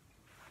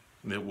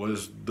 It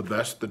was the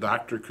best the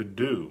doctor could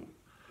do,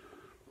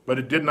 but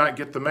it did not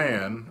get the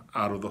man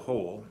out of the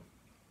hole.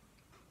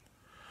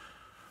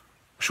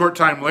 A short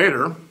time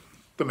later,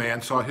 the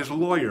man saw his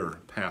lawyer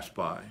pass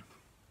by.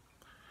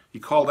 He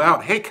called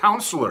out, "Hey,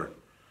 counselor,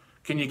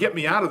 can you get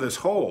me out of this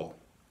hole?"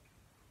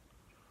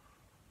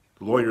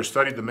 The lawyer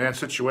studied the man's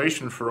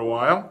situation for a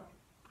while,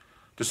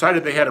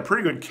 decided they had a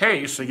pretty good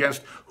case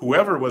against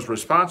whoever was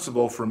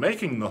responsible for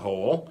making the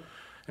hole,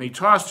 and he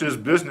tossed his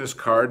business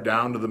card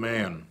down to the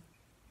man.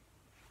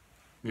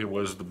 It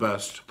was the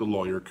best the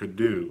lawyer could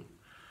do,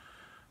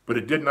 but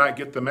it did not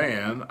get the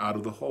man out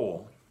of the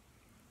hole.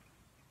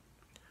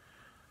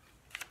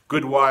 A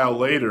good while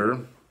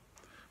later,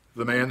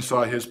 the man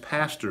saw his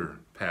pastor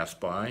pass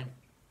by.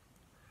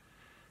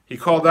 He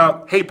called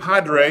out, "Hey,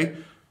 Padre,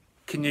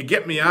 can you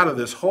get me out of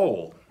this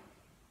hole?"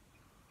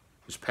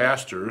 His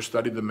pastor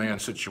studied the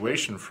man's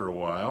situation for a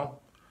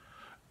while,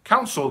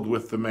 counseled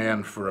with the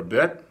man for a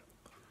bit,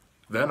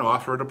 then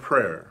offered a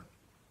prayer.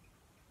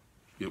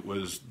 It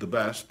was the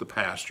best the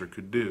pastor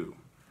could do,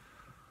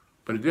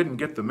 but it didn't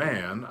get the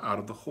man out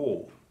of the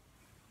hole.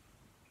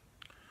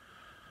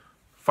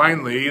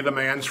 Finally, the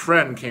man's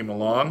friend came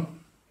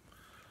along.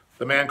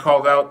 The man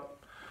called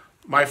out,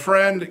 "My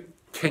friend,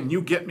 can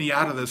you get me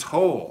out of this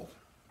hole?"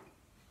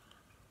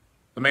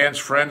 The man's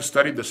friend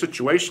studied the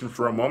situation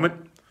for a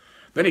moment.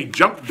 Then he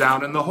jumped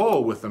down in the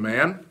hole with the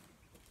man.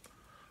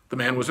 The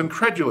man was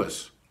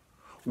incredulous.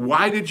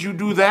 "Why did you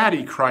do that?"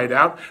 he cried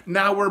out.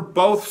 "Now we're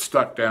both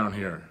stuck down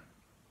here."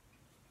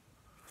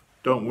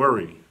 "Don't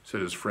worry,"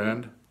 said his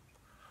friend.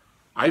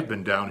 "I've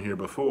been down here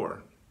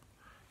before,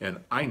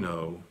 and I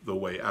know the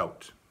way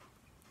out."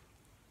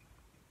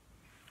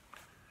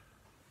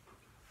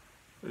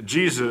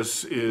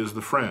 Jesus is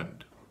the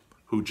friend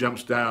who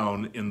jumps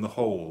down in the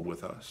hole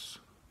with us.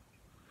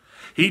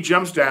 He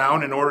jumps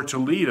down in order to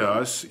lead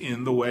us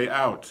in the way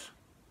out.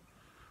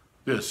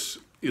 This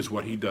is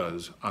what he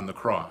does on the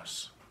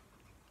cross.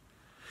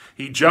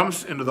 He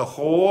jumps into the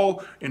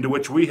hole into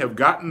which we have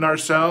gotten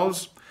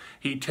ourselves.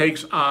 He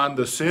takes on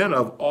the sin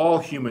of all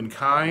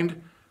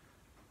humankind,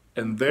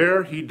 and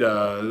there he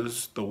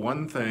does the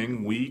one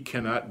thing we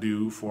cannot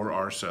do for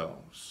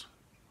ourselves.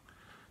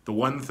 The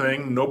one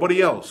thing nobody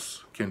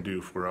else can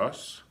do for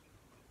us.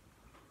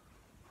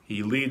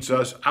 He leads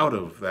us out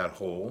of that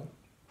hole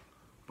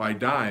by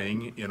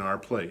dying in our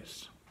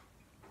place.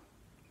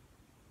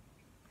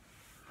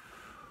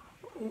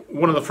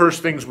 One of the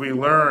first things we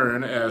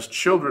learn as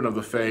children of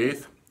the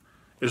faith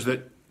is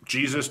that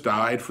Jesus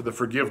died for the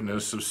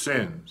forgiveness of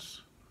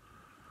sins.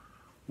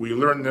 We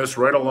learn this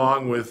right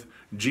along with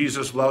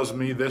 "Jesus loves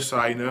me, this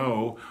I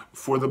know,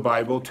 for the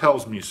Bible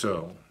tells me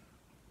so."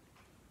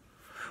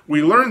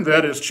 We learn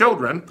that as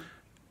children,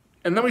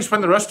 and then we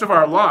spend the rest of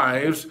our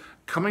lives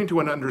coming to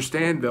an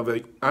understanding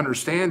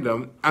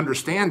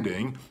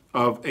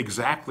of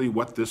exactly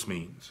what this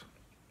means.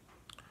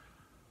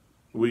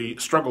 We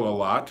struggle a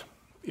lot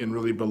in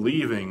really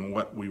believing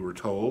what we were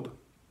told.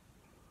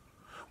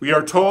 We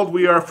are told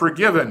we are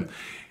forgiven,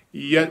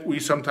 yet we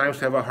sometimes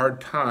have a hard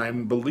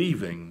time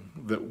believing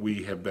that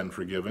we have been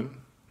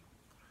forgiven.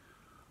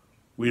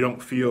 We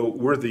don't feel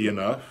worthy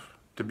enough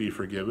to be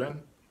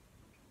forgiven.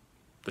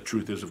 The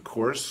truth is, of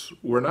course,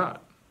 we're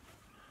not.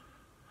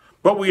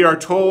 But we are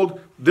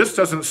told this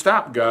doesn't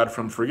stop God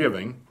from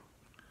forgiving.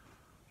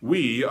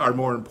 We are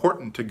more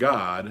important to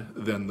God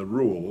than the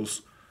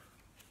rules.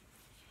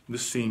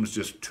 This seems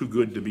just too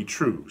good to be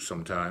true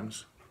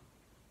sometimes.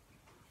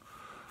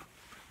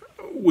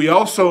 We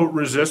also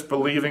resist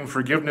believing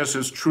forgiveness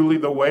is truly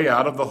the way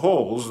out of the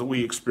holes that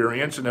we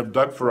experience and have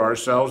dug for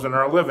ourselves in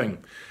our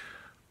living.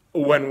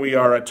 When we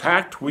are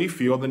attacked, we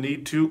feel the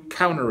need to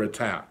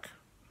counterattack.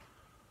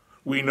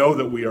 We know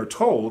that we are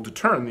told to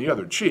turn the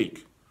other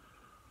cheek.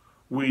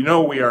 We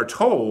know we are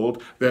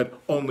told that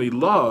only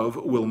love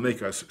will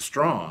make us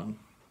strong.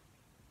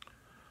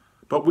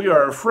 But we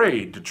are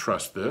afraid to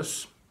trust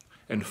this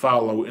and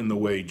follow in the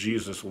way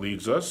Jesus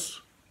leads us.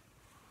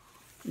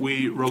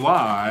 We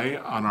rely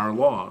on our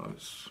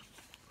laws.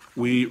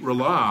 We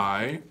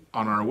rely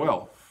on our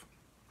wealth.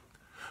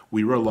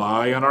 We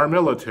rely on our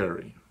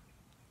military.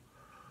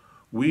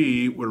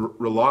 We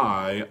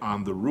rely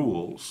on the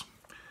rules.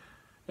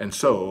 And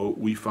so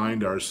we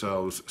find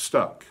ourselves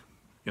stuck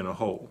in a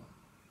hole.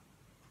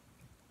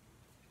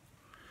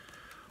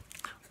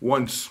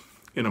 Once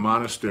in a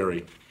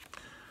monastery,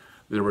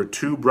 there were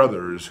two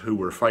brothers who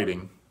were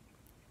fighting.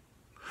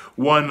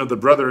 One of the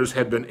brothers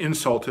had been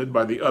insulted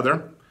by the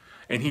other,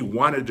 and he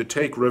wanted to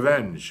take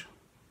revenge.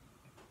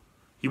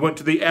 He went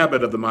to the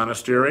abbot of the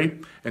monastery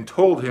and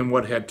told him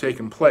what had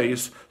taken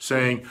place,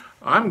 saying,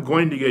 "I'm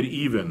going to get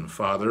even,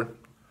 Father."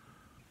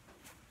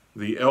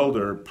 The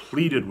elder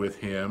pleaded with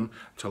him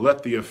to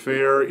let the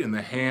affair in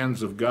the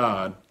hands of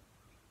God.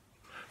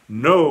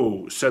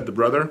 "No," said the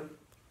brother,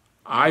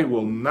 "I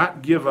will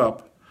not give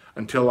up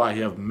until I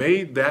have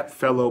made that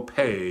fellow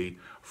pay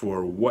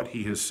for what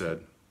he has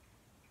said."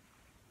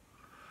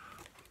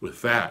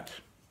 With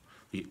that,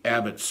 the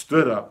abbot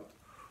stood up,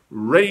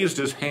 raised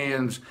his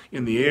hands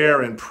in the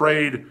air, and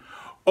prayed,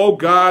 "O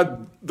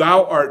God,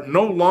 thou art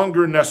no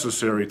longer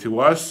necessary to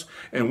us,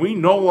 and we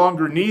no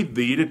longer need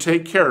thee to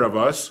take care of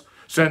us,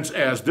 since,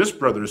 as this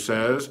brother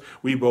says,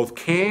 we both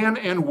can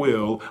and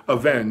will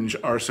avenge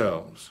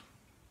ourselves."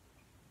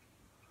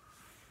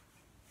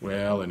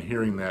 Well, in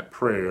hearing that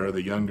prayer,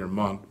 the younger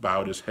monk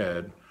bowed his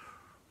head,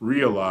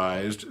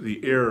 realized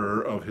the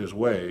error of his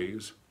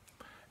ways,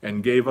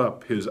 and gave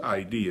up his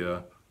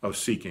idea of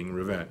seeking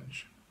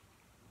revenge.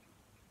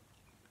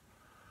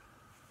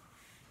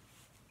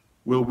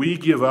 Will we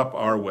give up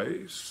our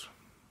ways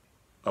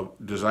of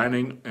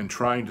designing and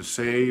trying to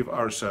save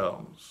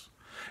ourselves?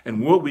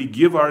 And will we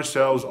give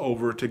ourselves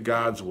over to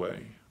God's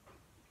way,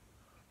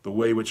 the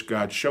way which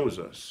God shows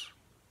us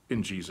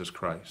in Jesus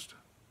Christ?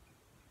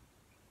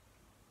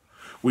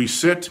 We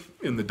sit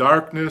in the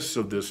darkness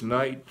of this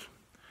night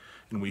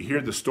and we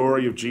hear the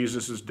story of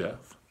Jesus'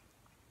 death.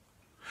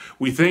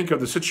 We think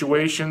of the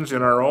situations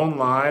in our own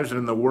lives and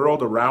in the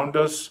world around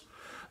us,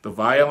 the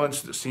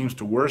violence that seems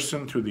to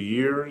worsen through the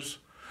years,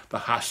 the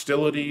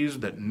hostilities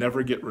that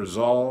never get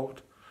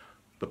resolved,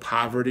 the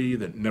poverty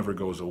that never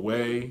goes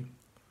away,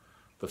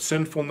 the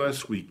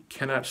sinfulness we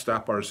cannot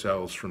stop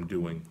ourselves from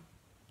doing.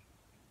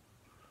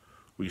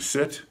 We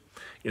sit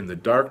in the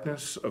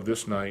darkness of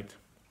this night,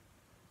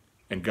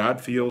 and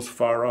God feels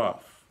far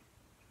off,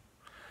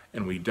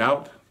 and we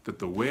doubt that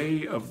the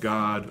way of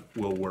God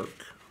will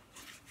work.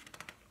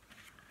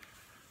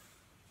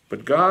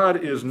 But God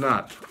is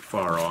not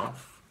far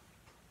off.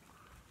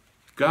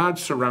 God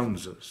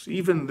surrounds us,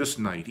 even this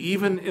night,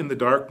 even in the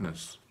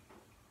darkness.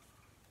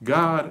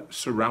 God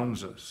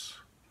surrounds us.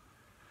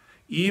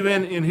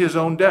 Even in his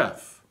own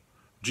death,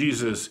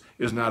 Jesus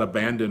is not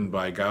abandoned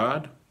by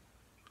God.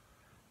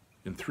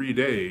 In 3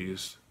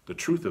 days, the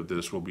truth of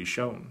this will be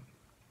shown.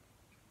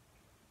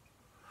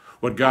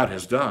 What God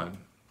has done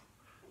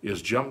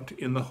is jumped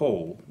in the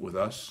hole with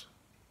us.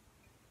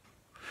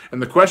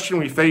 And the question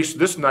we face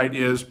this night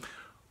is,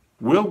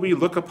 will we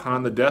look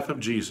upon the death of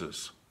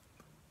Jesus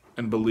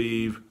and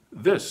believe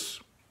this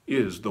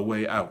is the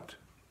way out?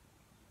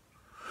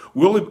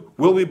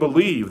 Will we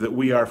believe that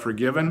we are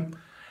forgiven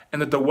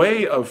and that the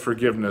way of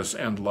forgiveness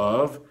and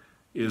love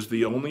is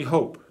the only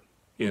hope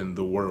in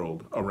the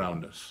world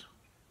around us?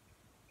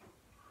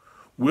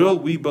 Will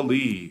we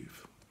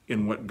believe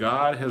in what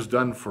God has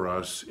done for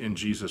us in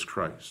Jesus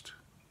Christ?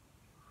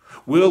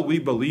 Will we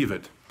believe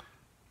it,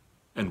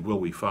 and will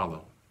we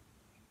follow?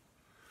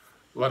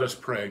 Let us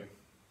pray.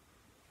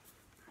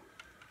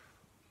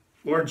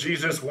 Lord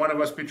Jesus, one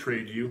of us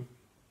betrayed you,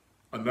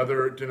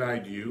 another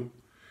denied you,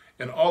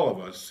 and all of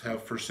us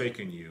have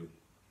forsaken you.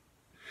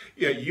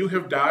 Yet you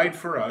have died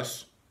for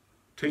us,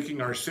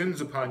 taking our sins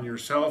upon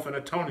yourself and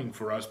atoning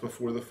for us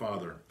before the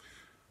Father.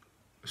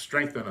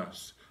 Strengthen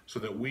us, so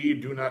that we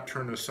do not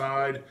turn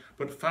aside,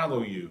 but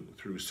follow you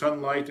through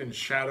sunlight and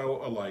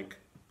shadow alike.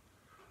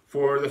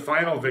 For the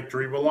final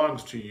victory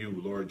belongs to you,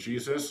 Lord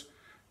Jesus,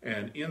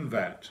 and in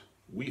that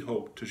we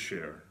hope to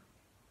share.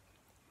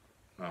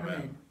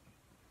 Amen.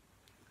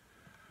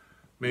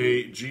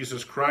 May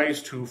Jesus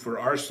Christ, who for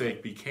our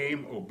sake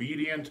became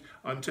obedient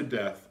unto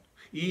death,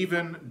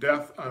 even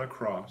death on a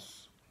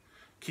cross,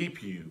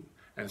 keep you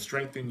and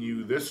strengthen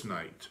you this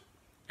night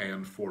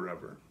and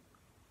forever.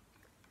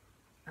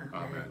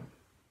 Amen.